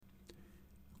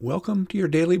Welcome to your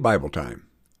daily Bible time.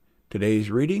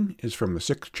 Today's reading is from the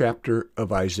 6th chapter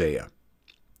of Isaiah.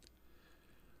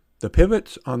 The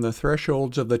pivots on the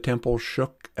thresholds of the temple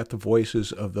shook at the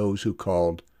voices of those who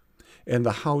called, and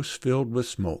the house filled with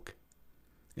smoke.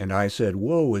 And I said,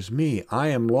 Woe is me, I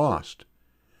am lost,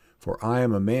 for I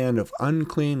am a man of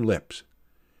unclean lips,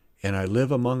 and I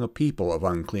live among a people of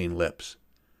unclean lips.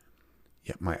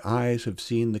 Yet my eyes have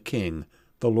seen the King,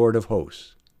 the Lord of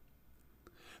hosts.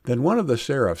 Then one of the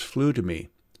seraphs flew to me,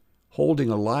 holding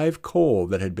a live coal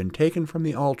that had been taken from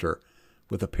the altar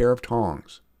with a pair of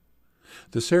tongs.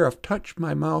 The seraph touched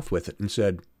my mouth with it and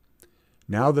said,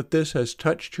 Now that this has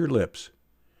touched your lips,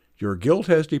 your guilt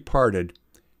has departed,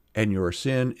 and your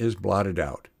sin is blotted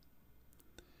out.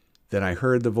 Then I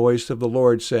heard the voice of the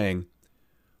Lord saying,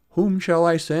 Whom shall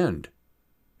I send?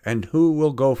 And who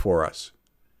will go for us?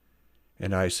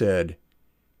 And I said,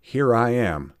 Here I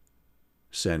am,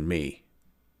 send me.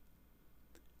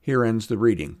 Here ends the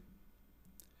reading.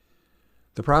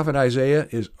 The prophet Isaiah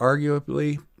is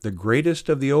arguably the greatest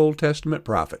of the Old Testament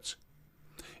prophets,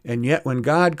 and yet when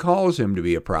God calls him to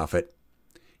be a prophet,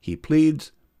 he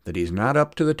pleads that he's not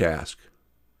up to the task.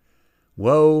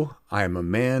 Woe, I am a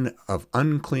man of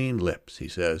unclean lips, he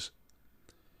says.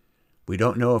 We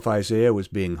don't know if Isaiah was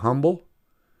being humble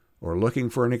or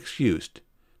looking for an excuse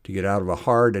to get out of a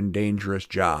hard and dangerous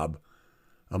job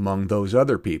among those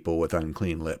other people with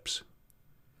unclean lips.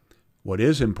 What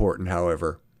is important,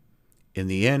 however, in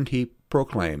the end he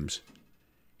proclaims,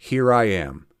 Here I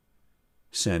am,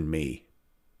 send me.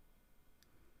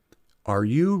 Are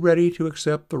you ready to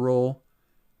accept the role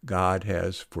God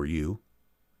has for you?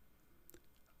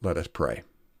 Let us pray.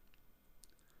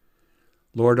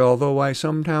 Lord, although I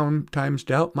sometimes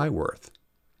doubt my worth,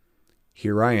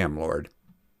 here I am, Lord,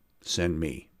 send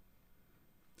me.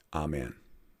 Amen.